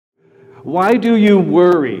Why do you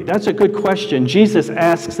worry? That's a good question. Jesus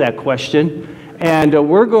asks that question, and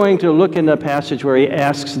we're going to look in the passage where he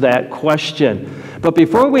asks that question. But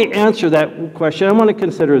before we answer that question, I want to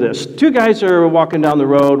consider this. Two guys are walking down the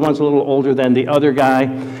road. One's a little older than the other guy,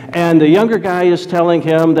 and the younger guy is telling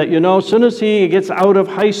him that, as soon as he gets out of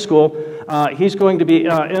high school, he's going to be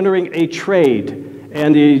entering a trade.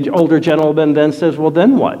 And the older gentleman then says, well,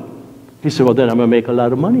 then what? He said, well, then I'm going to make a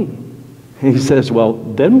lot of money. He says, well,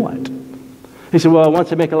 then what? He said, well,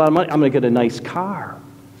 once I make a lot of money, I'm going to get a nice car.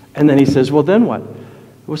 And then he says, well, then what?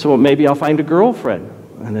 So, well, maybe I'll find a girlfriend.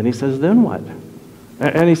 And then he says, then what?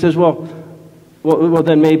 And he says, well,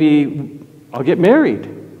 then maybe I'll get married.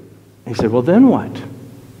 And he said, well, then what?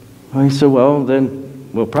 Well, he said, well, then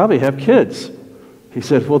we'll probably have kids. He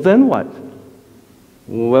said, well, then what?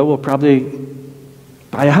 Well, we'll probably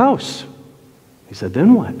buy a house. He said,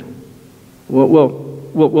 then what?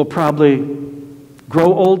 We'll probably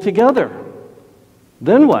grow old together.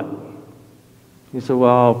 Then what? He said, well,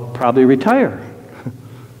 I'll probably retire.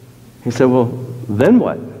 He said, well, then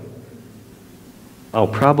what? I'll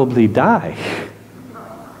probably die.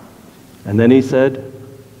 And then he said,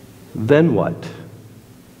 then what?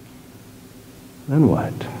 Then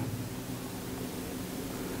what?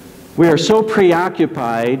 We are so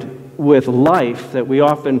preoccupied with life that we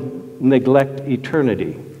often neglect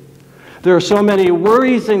eternity. There are so many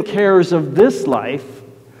worries and cares of this life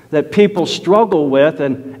that people struggle with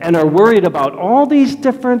and are worried about all these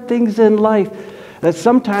different things in life that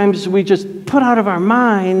sometimes we just put out of our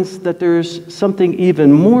minds that there's something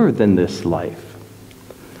even more than this life.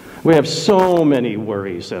 We have so many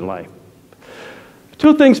worries in life.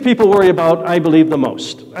 Two things people worry about, I believe, the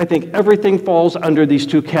most. I think everything falls under these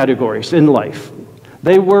two categories in life.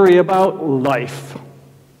 They worry about life.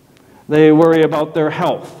 They worry about their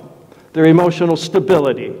health, their emotional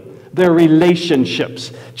stability, their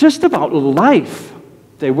relationships, just about life.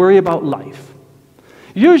 They worry about life.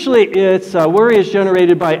 Usually it's worry is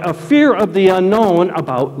generated by a fear of the unknown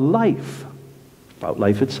about life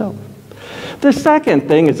itself. The second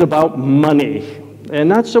thing is about money, and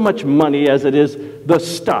not so much money as it is the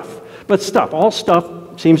stuff. But stuff, all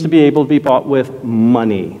stuff seems to be able to be bought with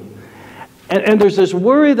money. And there's this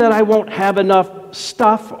worry that I won't have enough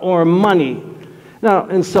stuff or money. Now,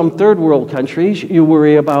 in some third world countries, you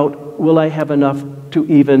worry about, will I have enough to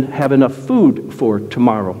even have enough food for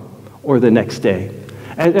tomorrow or the next day?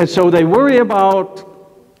 And so they worry about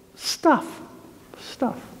stuff.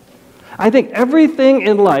 I think everything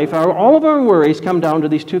in life, all of our worries come down to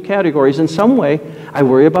these two categories. In some way, I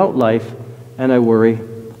worry about life and I worry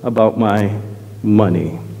about my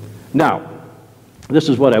money. Now, this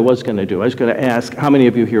is what I was going to do. I was going to ask, how many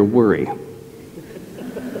of you here worry?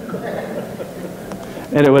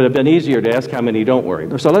 And it would have been easier to ask how many don't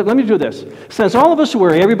worry. So let me do this. Since all of us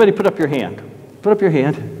worry, everybody put up your hand. Put up your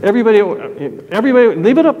hand. Everybody,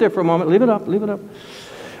 leave it up there for a moment. Leave it up.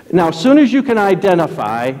 Now, as soon as you can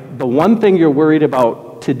identify the one thing you're worried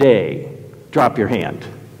about today, drop your hand.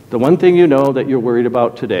 The one thing you know that you're worried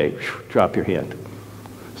about today, drop your hand.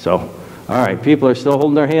 So, all right, people are still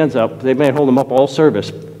holding their hands up. They may hold them up all service.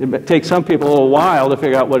 It may take some people a little while to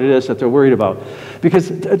figure out what it is that they're worried about. Because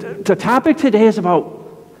the topic today is about,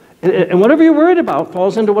 and whatever you're worried about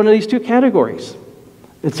falls into one of these two categories.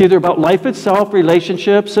 It's either about life itself,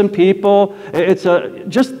 relationships and people. It's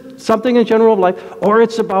just something in general of life, or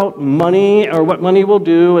it's about money or what money will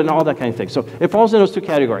do and all that kind of thing. So it falls in those two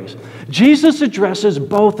categories. Jesus addresses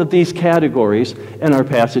both of these categories in our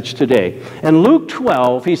passage today. In Luke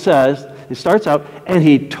 12, he starts out, and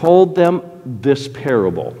he told them this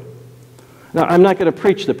parable. Now, I'm not going to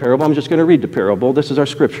preach the parable. I'm just going to read the parable. This is our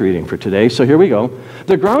scripture reading for today. So here we go.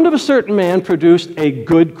 The ground of a certain man produced a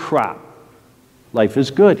good crop. Life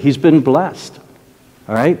is good. He's been blessed.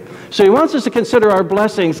 All right? So he wants us to consider our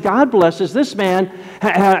blessings. God blesses this man.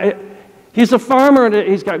 He's a farmer, and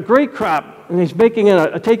he's got great crop, and he's taking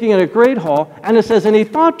in a great haul. And it says, and he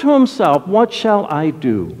thought to himself, what shall I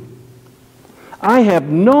do? I have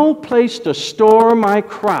no place to store my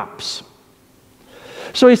crops.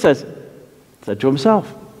 So he said to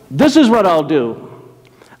himself, this is what I'll do.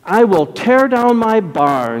 I will tear down my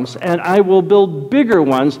barns, and I will build bigger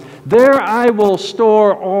ones. There I will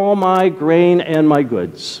store all my grain and my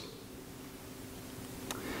goods.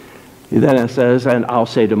 Then it says, and I'll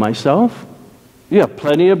say to myself, you have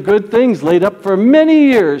plenty of good things laid up for many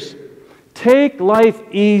years. Take life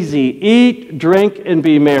easy. Eat, drink, and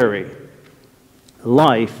be merry.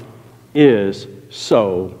 Life is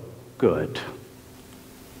so good.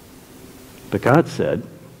 But God said,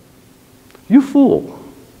 you fool.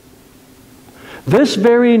 This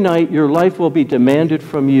very night your life will be demanded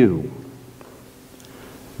from you.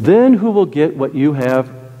 then who will get what you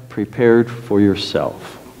have prepared for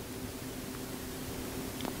yourself?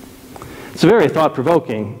 It's a very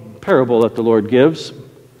thought-provoking parable that the Lord gives,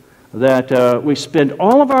 that we spend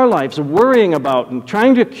all of our lives worrying about and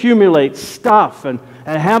trying to accumulate stuff and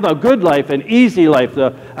have a good life, an easy life,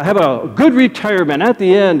 have a good retirement at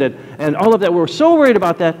the end, and all of that. We're so worried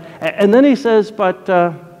about that. And then he says, but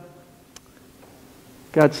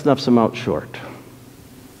God snuffs them out short.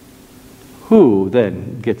 Who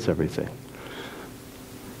then gets everything?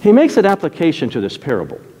 He makes an application to this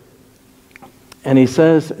parable. And he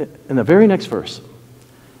says in the very next verse,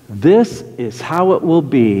 this is how it will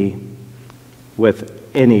be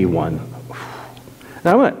with anyone.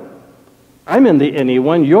 Now what? I'm in the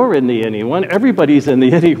anyone, you're in the anyone, everybody's in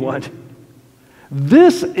the anyone.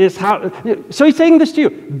 This is how, so he's saying this to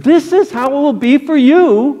you. This is how it will be for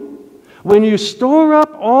you when you store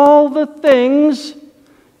up all the things,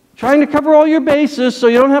 trying to cover all your bases so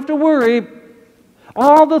you don't have to worry,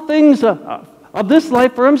 all the things of this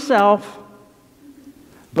life for himself,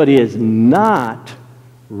 but he is not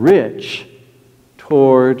rich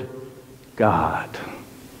toward God.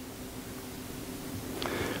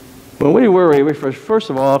 When we worry, we first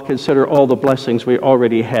of all consider all the blessings we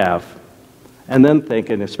already have, and then think,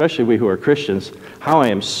 and especially we who are Christians, how I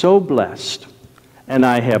am so blessed, and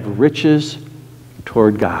I have riches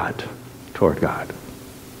toward God, toward God.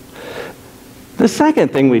 The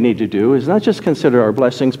second thing we need to do is not just consider our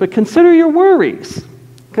blessings, but consider your worries.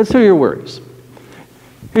 Consider your worries.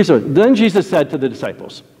 Then Jesus said to the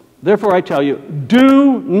disciples, therefore I tell you,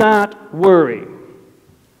 do not worry.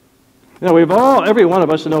 Now every one of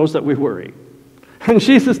us knows that we worry. And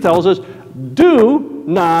Jesus tells us, do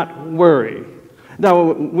not worry.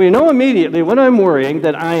 Now, we know immediately when I'm worrying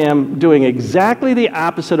that I am doing exactly the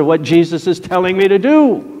opposite of what Jesus is telling me to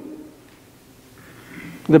do.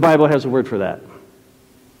 The Bible has a word for that.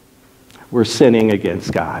 We're sinning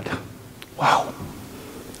against God. Wow.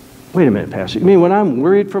 Wait a minute, Pastor. You mean when I'm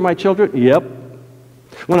worried for my children? Yep.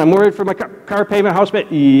 When I'm worried for my car payment, house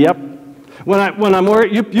payment? Yep. When I'm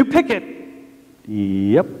worried, you pick it.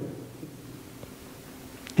 Yep.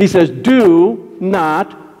 He says, do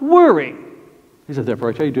not worry. He said, therefore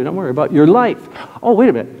I tell you, do not worry about your life. Oh, wait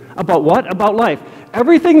a minute. About what? About life.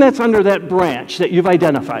 Everything that's under that branch that you've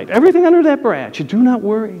identified, everything under that branch, do not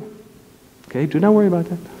worry. Okay, do not worry about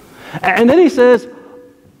that. And then he says,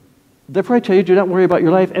 therefore I tell you, do not worry about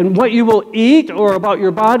your life and what you will eat, or about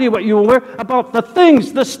your body, what you will wear, about the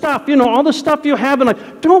things, the stuff, all the stuff you have in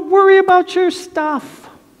life. Don't worry about your stuff.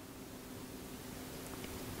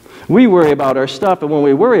 We worry about our stuff, and when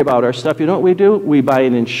we worry about our stuff, you know what we do? We buy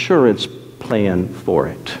an insurance plan for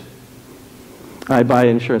it. I buy an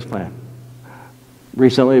insurance plan.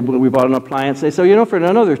 Recently, we bought an appliance. They said, for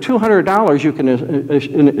another $200, you can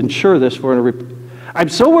insure this for I'm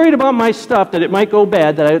so worried about my stuff that it might go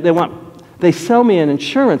bad that they sell me an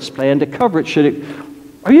insurance plan to cover it should it.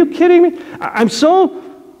 Are you kidding me? I'm so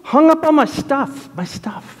hung up on my stuff,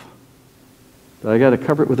 that I got to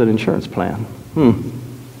cover it with an insurance plan.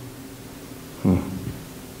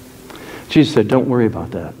 Jesus said, don't worry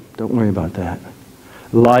about that. Don't worry about that.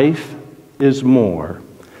 Life is more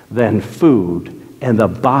than food, and the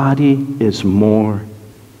body is more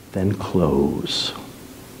than clothes.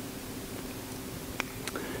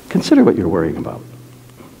 Consider what you're worrying about.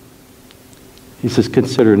 He says,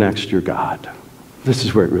 consider next your God. This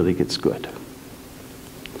is where it really gets good.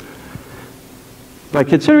 By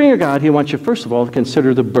considering your God, he wants you, first of all, to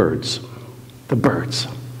consider the birds. The birds.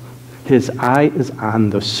 His eye is on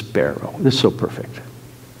the sparrow. This is so perfect.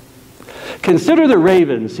 Consider the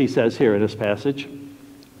ravens, he says here in this passage.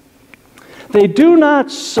 They do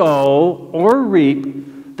not sow or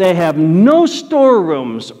reap. They have no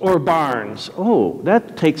storerooms or barns. Oh,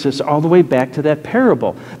 that takes us all the way back to that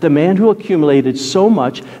parable. The man who accumulated so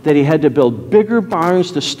much that he had to build bigger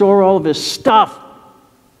barns to store all of his stuff.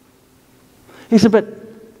 He said, but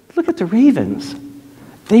look at the ravens.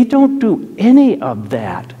 They don't do any of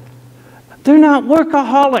that. They're not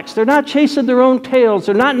workaholics. They're not chasing their own tails.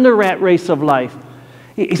 They're not in the rat race of life.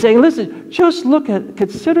 He's saying, listen, just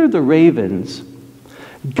consider the ravens.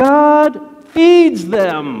 God feeds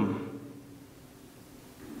them.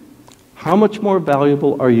 How much more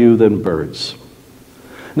valuable are you than birds?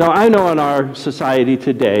 Now, I know in our society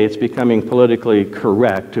today, it's becoming politically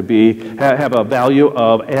correct to have a value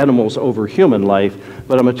of animals over human life,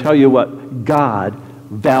 but I'm going to tell you what, God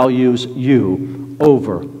values you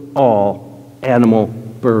over all animal,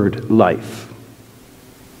 bird life.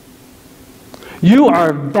 You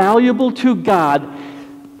are valuable to God.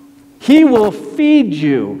 He will feed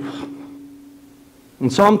you. In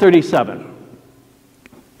Psalm 37,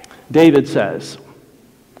 David says,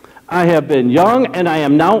 I have been young, and I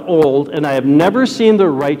am now old, and I have never seen the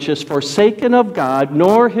righteous forsaken of God,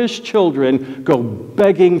 nor his children go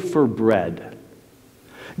begging for bread.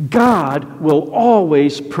 God will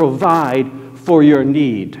always provide for your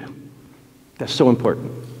need. That's so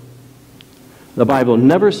important. The Bible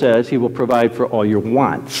never says he will provide for all your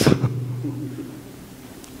wants.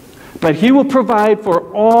 But he will provide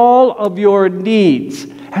for all of your needs.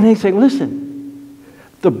 And he's saying, listen,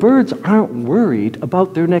 the birds aren't worried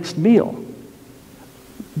about their next meal.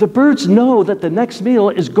 The birds know that the next meal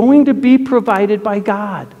is going to be provided by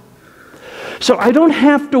God. So I don't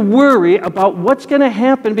have to worry about what's going to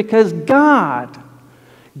happen because God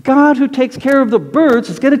who takes care of the birds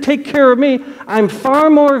is going to take care of me. I'm far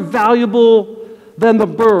more valuable than the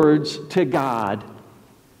birds to God.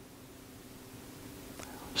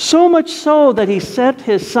 So much so that he sent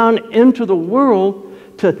his son into the world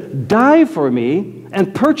to die for me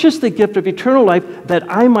and purchase the gift of eternal life that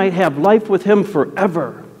I might have life with him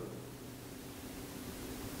forever.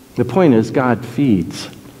 The point is, God feeds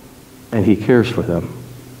and he cares for them.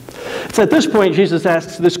 It's at this point Jesus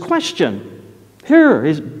asks this question. Here,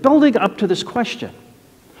 he's building up to this question.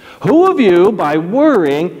 Who of you, by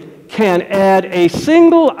worrying, can add a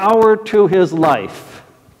single hour to his life?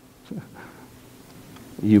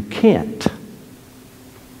 You can't.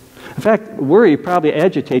 In fact, worry probably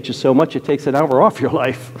agitates you so much it takes an hour off your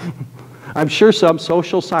life. I'm sure some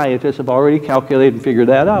social scientists have already calculated and figured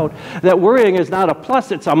that out, that worrying is not a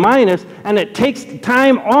plus, it's a minus, and it takes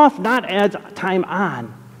time off, not adds time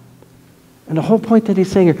on. And the whole point that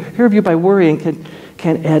he's saying here of you by worrying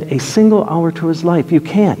can add a single hour to his life. You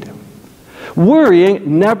can't.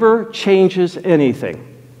 Worrying never changes anything.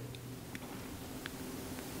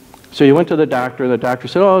 So you went to the doctor, and the doctor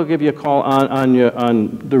said, oh, I'll give you a call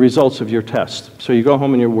on the results of your test. So you go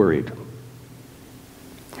home and you're worried.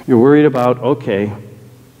 You're worried about, okay,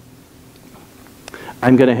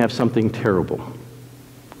 I'm going to have something terrible.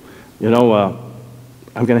 You know,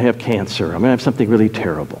 I'm going to have cancer. I'm going to have something really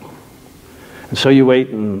terrible. And so you wait,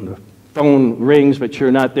 and the phone rings, but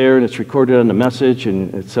you're not there, and it's recorded on the message,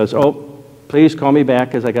 and it says, oh, please call me back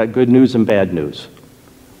because I got good news and bad news.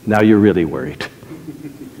 Now you're really worried.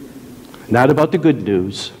 Not about the good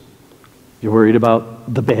news. You're worried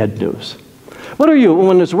about the bad news. What are you?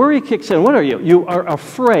 When this worry kicks in, what are you? You are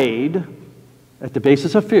afraid, at the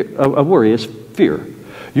basis of fear, of worry is fear.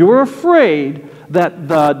 You are afraid that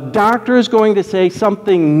the doctor is going to say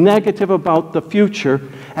something negative about the future,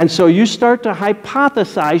 and so you start to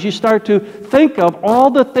hypothesize, you start to think of all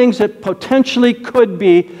the things that potentially could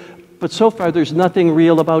be, but so far there's nothing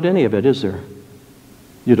real about any of it, is there?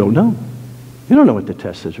 You don't know. You don't know what the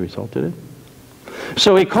test has resulted in.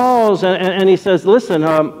 So he calls and he says, listen,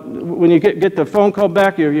 when you get the phone call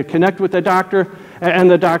back, you connect with the doctor, and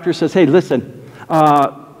the doctor says, hey, listen,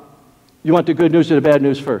 you want the good news or the bad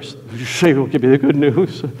news first? You say, we'll give you the good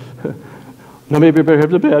news. No, maybe you better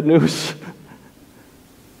have the bad news.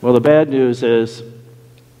 Well, the bad news is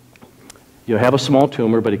you have a small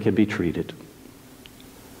tumor, but it can be treated.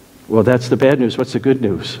 Well, that's the bad news. What's the good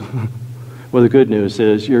news? Well, the good news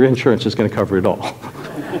is your insurance is going to cover it all.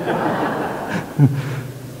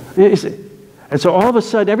 And so all of a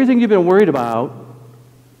sudden, everything you've been worried about,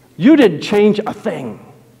 you didn't change a thing.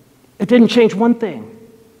 It didn't change one thing.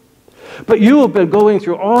 But you have been going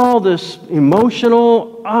through all this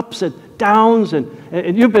emotional ups and downs,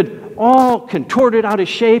 and you've been all contorted out of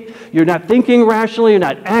shape. You're not thinking rationally. You're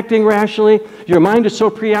not acting rationally. Your mind is so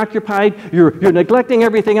preoccupied. You're neglecting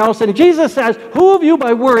everything else. And Jesus says, who of you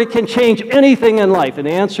by worry can change anything in life? And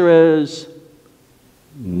the answer is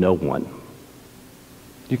no one.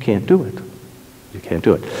 You can't do it. You can't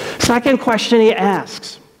do it. Second question he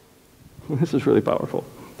asks. This is really powerful.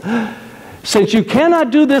 Since you cannot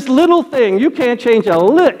do this little thing, you can't change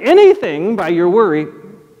anything by your worry,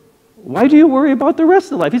 why do you worry about the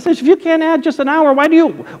rest of life? He says, if you can't add just an hour, why do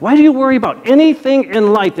you worry about anything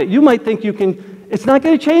in life that you might think you can? It's not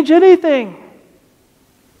going to change anything.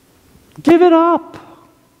 Give it up.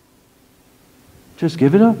 Just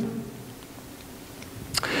give it up.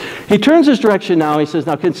 He turns his direction now. He says,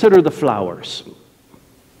 now consider the flowers.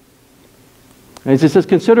 And he says,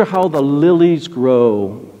 consider how the lilies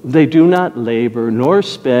grow. They do not labor nor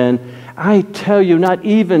spin. I tell you, not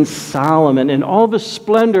even Solomon in all of his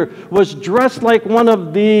splendor was dressed like one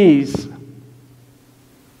of these.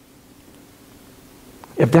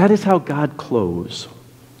 If that is how God clothes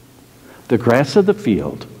the grass of the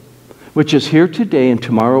field, which is here today and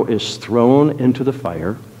tomorrow is thrown into the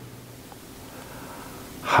fire,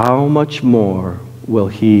 how much more will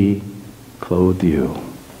he clothe you?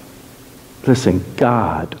 Listen,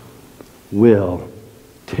 God will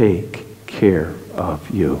take care of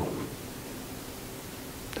you.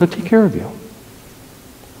 He'll take care of you.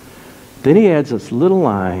 Then he adds this little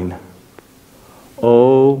line,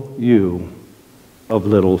 "O you of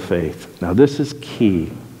little faith." Now this is key.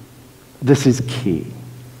 This is key.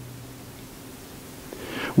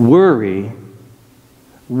 Worry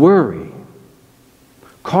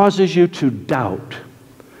causes you to doubt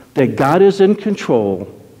that God is in control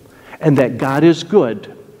and that God is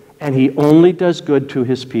good and he only does good to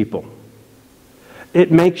his people.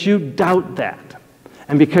 It makes you doubt that.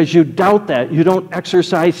 And because you doubt that, you don't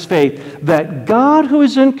exercise faith that God who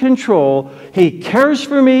is in control, he cares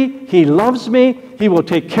for me, he loves me, he will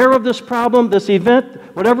take care of this problem, this event,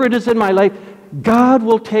 whatever it is in my life, God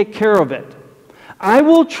will take care of it. I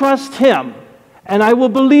will trust him and I will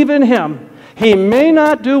believe in him. He may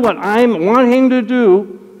not do what I'm wanting him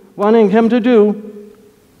to do.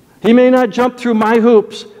 He may not jump through my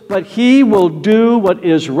hoops, but he will do what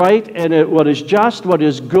is right and what is just, what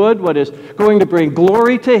is good, what is going to bring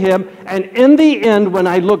glory to him. And in the end, when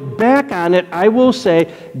I look back on it, I will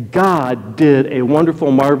say, God did a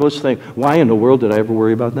wonderful, marvelous thing. Why in the world did I ever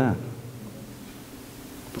worry about that?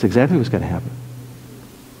 That's exactly what's going to happen.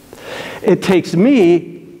 It takes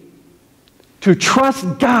me to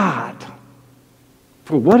trust God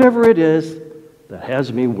for whatever it is that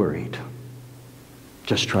has me worried.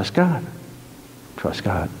 Just trust God. Trust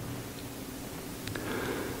God.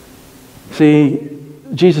 See,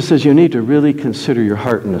 Jesus says you need to really consider your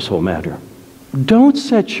heart in this whole matter. Don't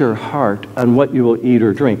set your heart on what you will eat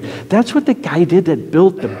or drink. That's what the guy did that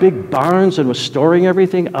built the big barns and was storing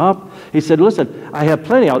everything up. He said, listen, I have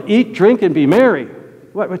plenty. I'll eat, drink, and be merry.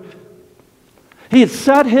 What? He had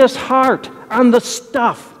set his heart on the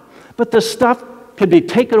stuff. But the stuff could be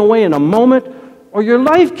taken away in a moment, or your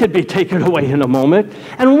life could be taken away in a moment.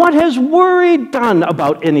 And what has worry done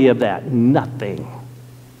about any of that? Nothing.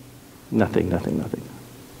 Nothing, nothing, nothing.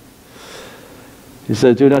 He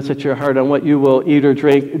said, do not set your heart on what you will eat or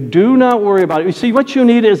drink. Do not worry about it. You see, what you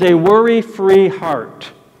need is a worry-free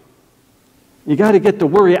heart. You got to get the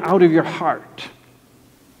worry out of your heart.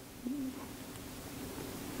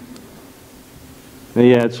 And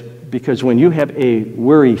he adds, because when you have a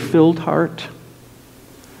worry-filled heart,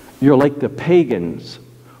 you're like the pagans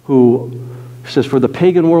who, says, for the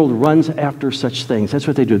pagan world runs after such things. That's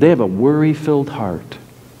what they do. They have a worry-filled heart.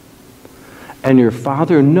 And your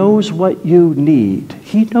Father knows what you need.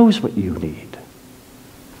 He knows what you need.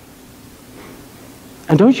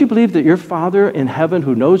 And don't you believe that your Father in heaven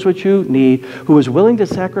who knows what you need, who is willing to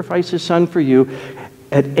sacrifice his Son for you,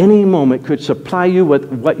 at any moment could supply you with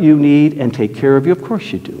what you need and take care of you? Of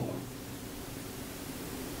course you do.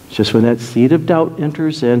 It's just when that seed of doubt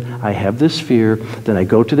enters in, I have this fear, then I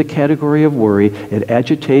go to the category of worry. It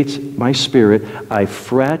agitates my spirit. I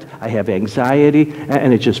fret, I have anxiety,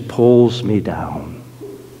 and it just pulls me down.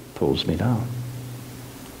 Pulls me down.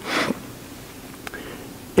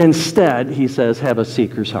 Instead, he says, have a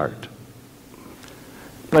seeker's heart.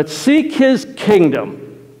 But seek his kingdom.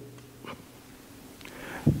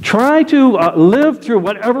 Try to live through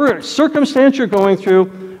whatever circumstance you're going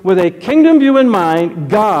through with a kingdom view in mind.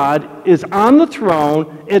 God is on the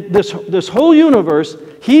throne. This whole universe,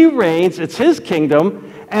 he reigns. It's his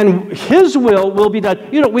kingdom, and his will be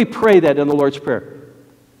done. You know, we pray that in the Lord's Prayer.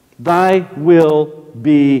 Thy will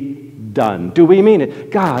be done. Do we mean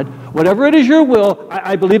it? God, whatever it is your will,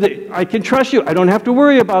 I believe that I can trust you. I don't have to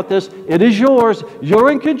worry about this. It is yours.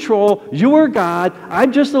 You're in control. You are God.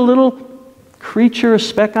 I'm just a little creature, a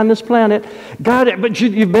speck on this planet. God, but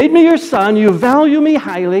you've made me your son. You value me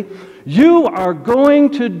highly. You are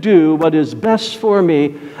going to do what is best for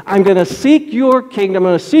me. I'm going to seek your kingdom. I'm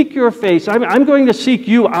going to seek your face. I'm going to seek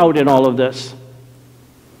you out in all of this.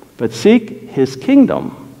 But seek his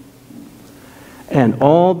kingdom, and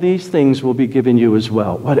all these things will be given you as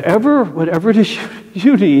well. Whatever it is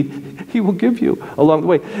you need, he will give you along the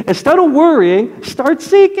way. Instead of worrying, start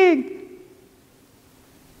seeking.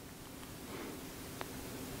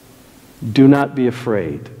 Do not be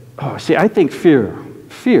afraid. Oh, see, I think fear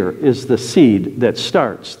is the seed that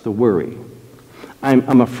starts the worry.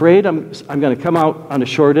 I'm afraid I'm going to come out on the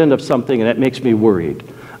short end of something, and that makes me worried.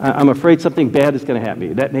 I'm afraid something bad is going to happen to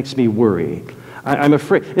me. That makes me worry. I'm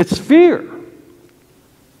afraid. It's fear.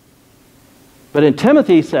 But in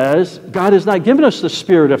Timothy he says, God has not given us the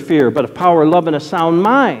spirit of fear, but of power, love, and a sound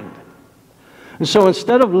mind. And so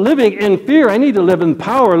instead of living in fear, I need to live in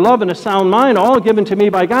power, love, and a sound mind, all given to me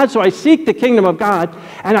by God. So I seek the kingdom of God,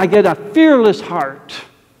 and I get a fearless heart.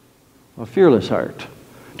 A fearless heart.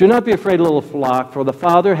 Do not be afraid, little flock, for the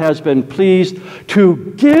Father has been pleased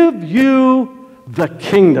to give you the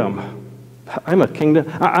kingdom. I'm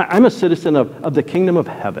a citizen of the kingdom of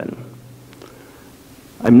heaven.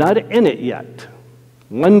 I'm not in it yet,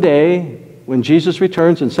 One day, when Jesus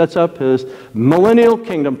returns and sets up his millennial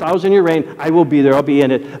kingdom, 1,000-year reign, I will be there, I'll be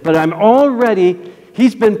in it. But I'm already,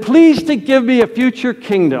 he's been pleased to give me a future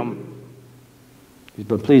kingdom. He's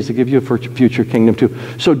been pleased to give you a future kingdom too.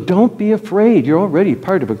 So don't be afraid. You're already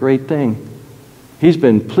part of a great thing. He's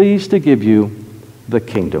been pleased to give you the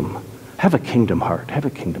kingdom. Have a kingdom heart. Have a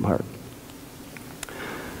kingdom heart.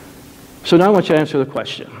 So now I want you to answer the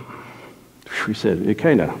question. We said, you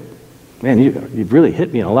kind of, man, you've really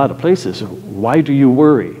hit me in a lot of places. Why do you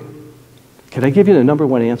worry? Can I give you the number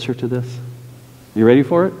one answer to this? You ready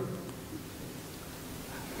for it?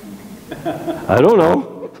 I don't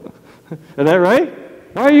know. Is that right?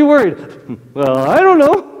 Why are you worried? Well, I don't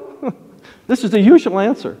know. This is the usual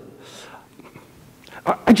answer.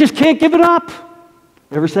 I just can't give it up.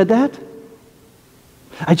 Ever said that?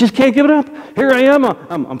 I just can't give it up. Here I am.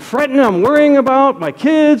 I'm fretting. I'm worrying about my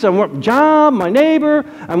kids. I'm job, my neighbor.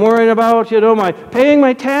 I'm worrying about, my paying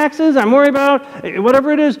my taxes. I'm worried about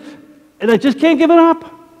whatever it is, and I just can't give it up.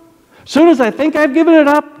 As soon as I think I've given it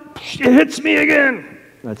up, it hits me again.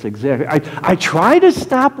 That's exactly. I try to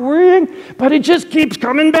stop worrying, but it just keeps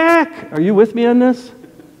coming back. Are you with me on this?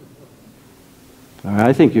 All right,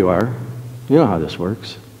 I think you are. You know how this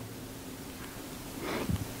works.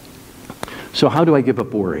 So how do I give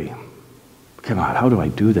up worry? Come on, how do I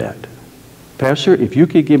do that? Pastor, if you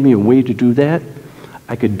could give me a way to do that,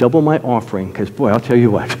 I could double my offering, because, boy, I'll tell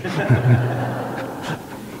you what.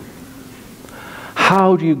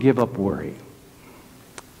 How do you give up worry?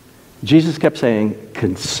 Jesus kept saying,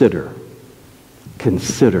 consider,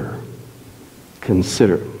 consider,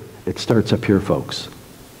 consider. It starts up here, folks.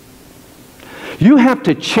 You have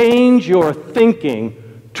to change your thinking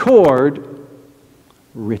toward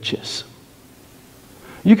riches.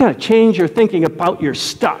 You got to change your thinking about your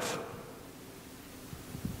stuff.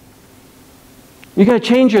 You got to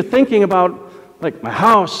change your thinking about, like, my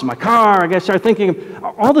house, my car. I got to start thinking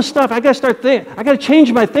all the stuff. I got to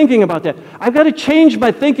change my thinking about that. I've got to change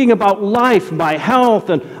my thinking about life, my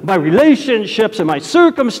health, and my relationships, and my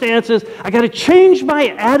circumstances. I got to change my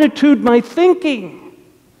attitude, my thinking.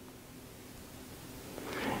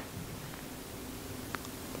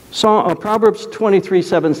 So, Proverbs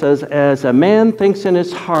 23:7 says, as a man thinks in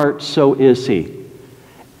his heart, so is he.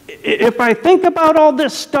 If I think about all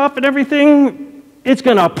this stuff and everything, it's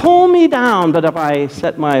going to pull me down. But if I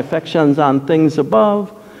set my affections on things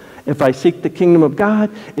above, if I seek the kingdom of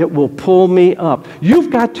God, it will pull me up.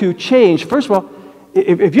 You've got to change. First of all,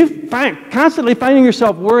 if you constantly finding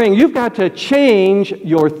yourself worrying, you've got to change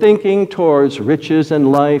your thinking towards riches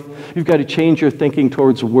and life. You've got to change your thinking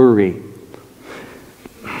towards worry.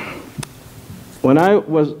 When I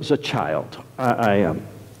was a child,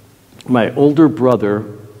 my older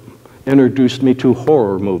brother introduced me to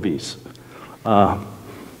horror movies. I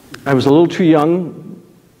was a little too young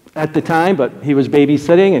at the time, but he was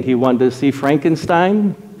babysitting and he wanted to see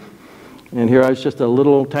Frankenstein. And here I was just a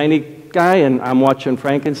little tiny guy and I'm watching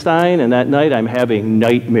Frankenstein, and that night I'm having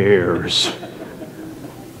nightmares.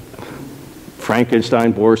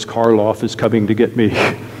 Frankenstein, Boris Karloff is coming to get me.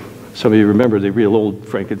 Some of you remember the real old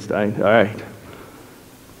Frankenstein. All right.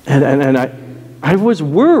 And I was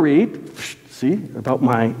worried, see, about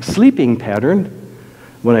my sleeping pattern.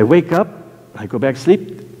 When I wake up, I go back to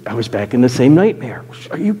sleep, I was back in the same nightmare.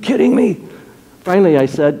 Are you kidding me? Finally, I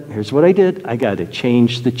said, here's what I did. I got to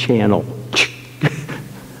change the channel.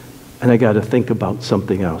 And I got to think about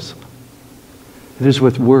something else. It is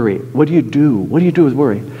with worry. What do you do? What do you do with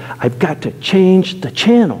worry? I've got to change the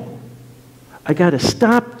channel. I got to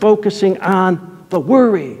stop focusing on the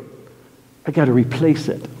worry. I got to replace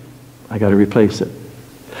it. I got to replace it.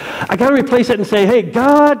 I got to replace it and say, hey,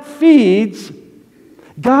 God feeds.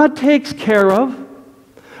 God takes care of.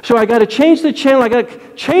 So I got to change the channel. I got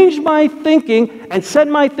to change my thinking and set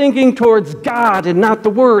my thinking towards God and not the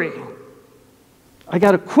worry. I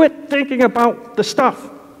got to quit thinking about the stuff,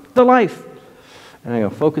 the life. And I got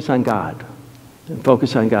to focus on God. And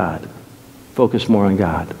focus on God. Focus more on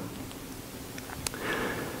God.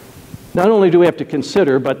 Not only do we have to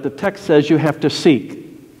consider, but the text says you have to seek.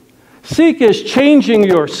 Seek is changing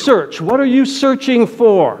your search. What are you searching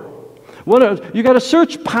for? You got to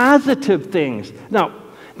search positive things. Now,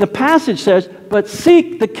 the passage says, but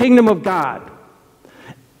seek the kingdom of God.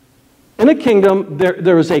 In a kingdom,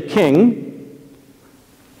 there is a king.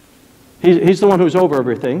 He's the one who's over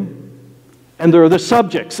everything. And there are the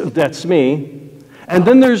subjects, that's me. And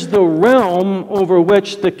then there's the realm over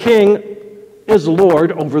which the king is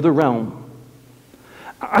Lord over the realm.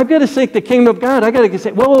 I've got to seek the kingdom of God. I've got to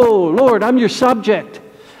say, whoa, Lord, I'm your subject.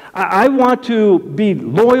 I want to be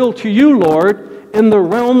loyal to you, Lord, in the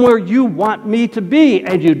realm where you want me to be,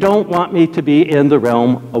 and you don't want me to be in the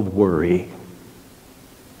realm of worry.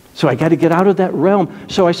 So I got to get out of that realm.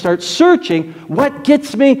 So I start searching what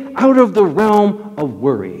gets me out of the realm of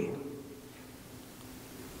worry.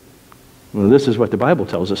 Well, this is what the Bible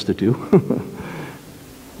tells us to do.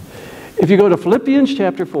 If you go to Philippians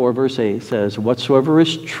chapter 4, verse 8, it says, whatsoever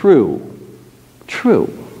is true.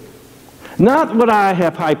 Not what I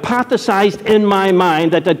have hypothesized in my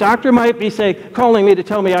mind, that the doctor might be calling me to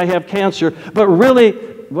tell me I have cancer, but really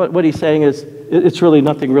what he's saying is it's really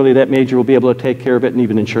nothing really that major. We'll be able to take care of it, and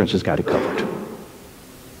even insurance has got it covered.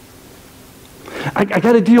 I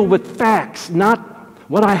got to deal with facts, not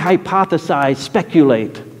what I hypothesize,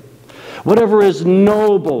 speculate. Whatever is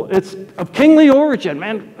noble, it's of kingly origin,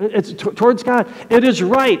 man, it's towards God. It is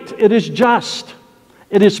right, it is just,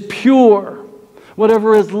 it is pure.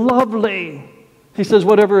 Whatever is lovely, he says,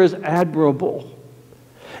 whatever is admirable.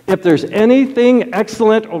 If there's anything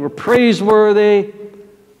excellent or praiseworthy,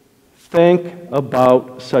 think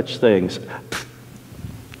about such things.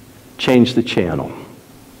 Change the channel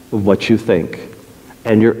of what you think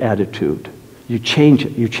and your attitude. You change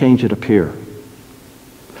it up here.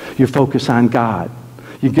 You focus on God.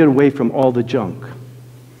 You get away from all the junk.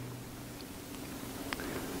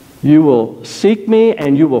 You will seek me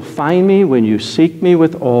and you will find me when you seek me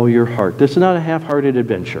with all your heart. This is not a half-hearted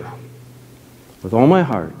adventure. With all my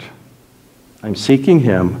heart, I'm seeking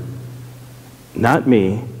him, not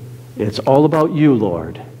me. It's all about you,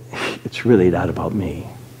 Lord. It's really not about me.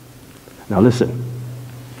 Now listen.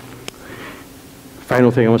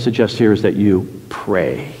 Final thing I want to suggest here is that you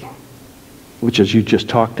pray, which is you just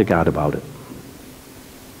talk to God about it.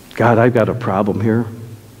 God, I've got a problem here.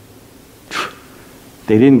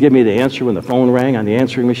 They didn't give me the answer when the phone rang on the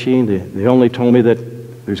answering machine. They only told me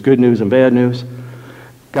that there's good news and bad news.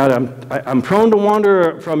 God, I'm prone to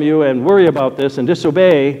wander from you and worry about this and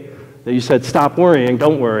disobey that you said, stop worrying,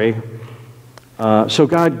 don't worry. So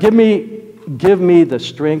God, give me the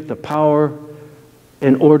strength, the power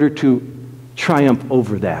in order to triumph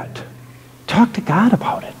over that. Talk to God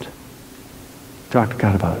about it. Talk to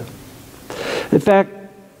God about it. In fact,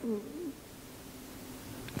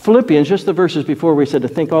 Philippians, just the verses before where he said to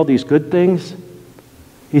think all these good things,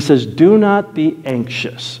 he says, do not be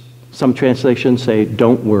anxious. Some translations say,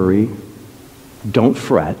 don't worry, don't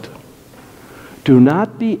fret. Do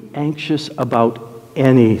not be anxious about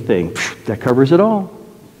anything. That covers it all.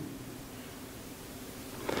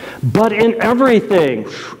 But in everything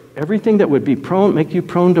that would be make you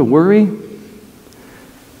prone to worry,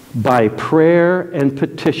 by prayer and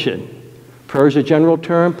petition. Prayer is a general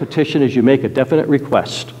term. Petition is you make a definite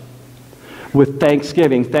request. With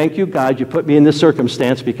thanksgiving, thank you, God, you put me in this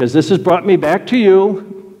circumstance because this has brought me back to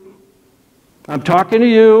you. I'm talking to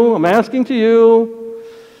you. I'm asking to you.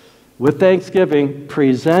 With thanksgiving,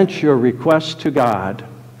 present your request to God.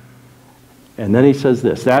 And then he says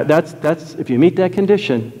this. That's if you meet that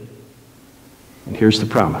condition, and here's the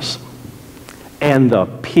promise. And the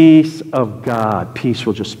peace of God, peace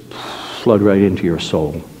will just flood right into your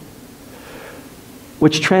soul.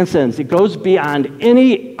 Which transcends, it goes beyond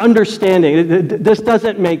any understanding. This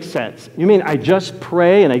doesn't make sense. You mean I just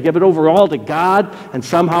pray and I give it over all to God and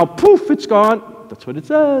somehow, poof, it's gone? That's what it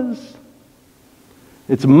says.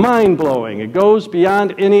 It's mind-blowing. It goes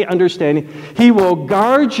beyond any understanding. He will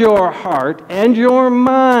guard your heart and your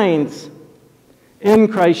minds in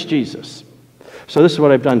Christ Jesus. So this is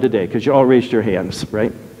what I've done today, because you all raised your hands,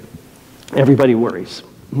 right? Everybody worries.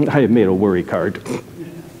 I have made a worry card.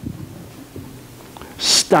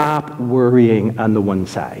 Stop worrying on the one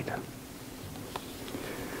side.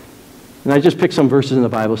 And I just picked some verses in the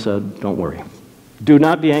Bible that said, don't worry. Do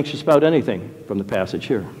not be anxious about anything from the passage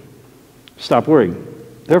here. Stop worrying.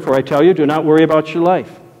 Therefore, I tell you, do not worry about your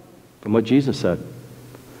life, from what Jesus said.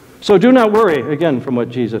 So do not worry, again, from what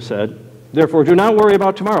Jesus said. Therefore, do not worry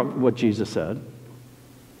about tomorrow, what Jesus said.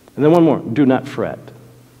 And then one more, do not fret.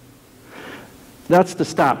 That's the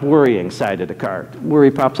stop worrying side of the card.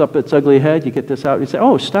 Worry pops up its ugly head. You get this out. You say,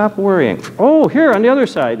 oh, stop worrying. Oh, here on the other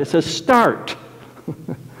side, it says start.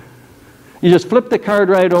 You just flip the card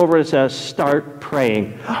right over. It says start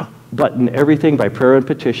praying. Button everything by prayer and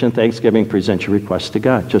petition, thanksgiving, present your requests to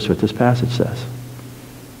God. Just what this passage says.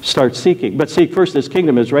 Start seeking. But seek first his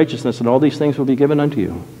kingdom, his righteousness, and all these things will be given unto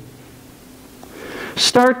you.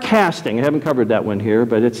 Start casting. I haven't covered that one here,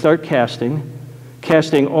 but it's start casting.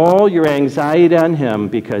 Casting all your anxiety on him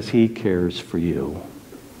because he cares for you.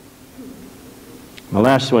 The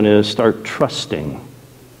last one is start trusting.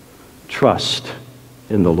 Trust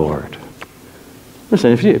in the Lord.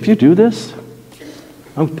 Listen, if you do this,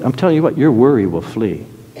 I'm telling you what, your worry will flee.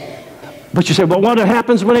 But you say, well, what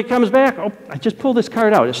happens when it comes back? Oh, I just pull this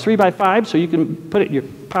card out. It's 3 by 5, so you can put it in your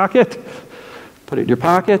pocket, put it in your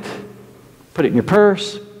pocket, put it in your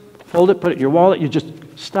purse, fold it, put it in your wallet. You just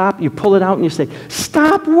stop, you pull it out, and you say,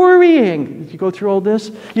 stop worrying. You go through all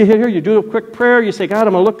this. You hit here, you do a quick prayer. You say, God,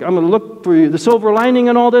 I'm going to look for the silver lining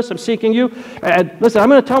in all this. I'm seeking you. And listen, I'm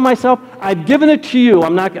going to tell myself, I've given it to you.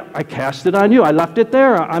 I cast it on you. I left it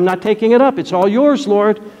there. I'm not taking it up. It's all yours,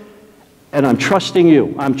 Lord. And I'm trusting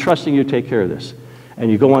you. I'm trusting you to take care of this. And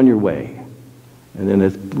you go on your way. And then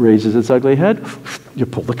it raises its ugly head. You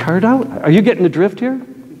pull the card out. Are you getting the drift here?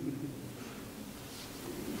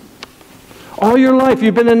 All your life,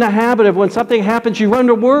 you've been in the habit of when something happens, you run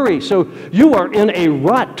to worry. So you are in a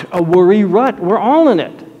rut, a worry rut. We're all in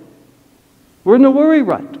it. We're in the worry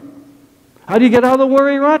rut. How do you get out of the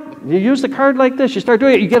worry rut? You use the card like this. You start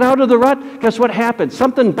doing it. You get out of the rut. Guess what happens?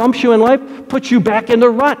 Something bumps you in life, puts you back in the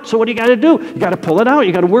rut. So what do you got to do? You got to pull it out.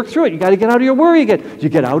 You got to work through it. You got to get out of your worry again. You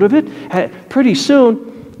get out of it. Pretty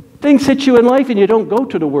soon, things hit you in life and you don't go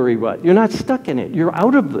to the worry rut. You're not stuck in it. You're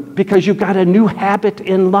out of it because you've got a new habit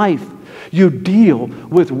in life. You deal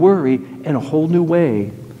with worry in a whole new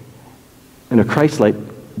way, in a Christ-like,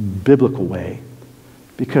 biblical way.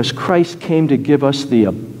 Because Christ came to give us the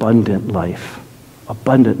abundant life,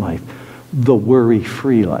 the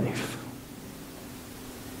worry-free life.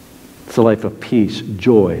 It's a life of peace,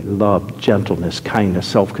 joy, love, gentleness, kindness,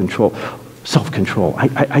 self-control. Self-control.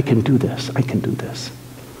 I can do this. I can do this.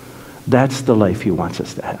 That's the life he wants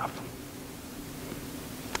us to have.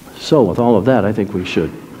 So with all of that, I think we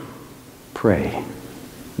should pray.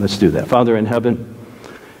 Let's do that. Father in heaven,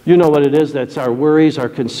 you know what it is that's our worries, our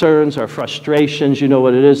concerns, our frustrations. You know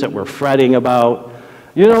what it is that we're fretting about.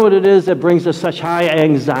 You know what it is that brings us such high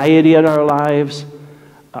anxiety in our lives.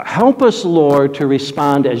 Help us, Lord, to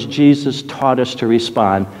respond as Jesus taught us to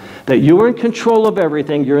respond. That you are in control of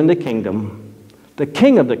everything. You're in the kingdom, the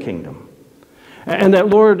King of the kingdom. And that,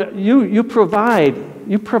 Lord, you provide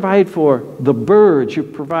for the birds. You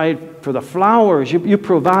provide for the flowers. You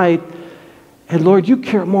provide. And Lord, you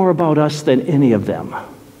care more about us than any of them.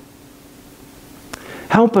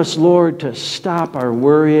 Help us, Lord, to stop our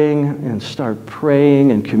worrying and start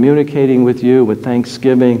praying and communicating with you with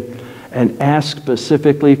thanksgiving and ask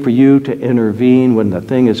specifically for you to intervene when the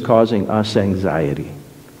thing is causing us anxiety.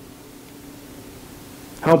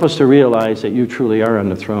 Help us to realize that you truly are on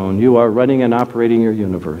the throne. You are running and operating your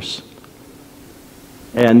universe.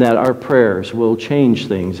 And that our prayers will change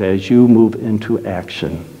things as you move into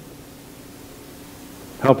action.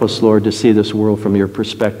 Help us, Lord, to see this world from your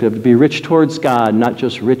perspective, to be rich towards God, not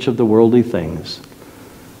just rich of the worldly things,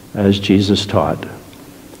 as Jesus taught.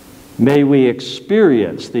 May we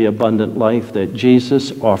experience the abundant life that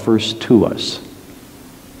Jesus offers to us.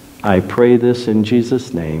 I pray this in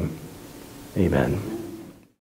Jesus' name. Amen.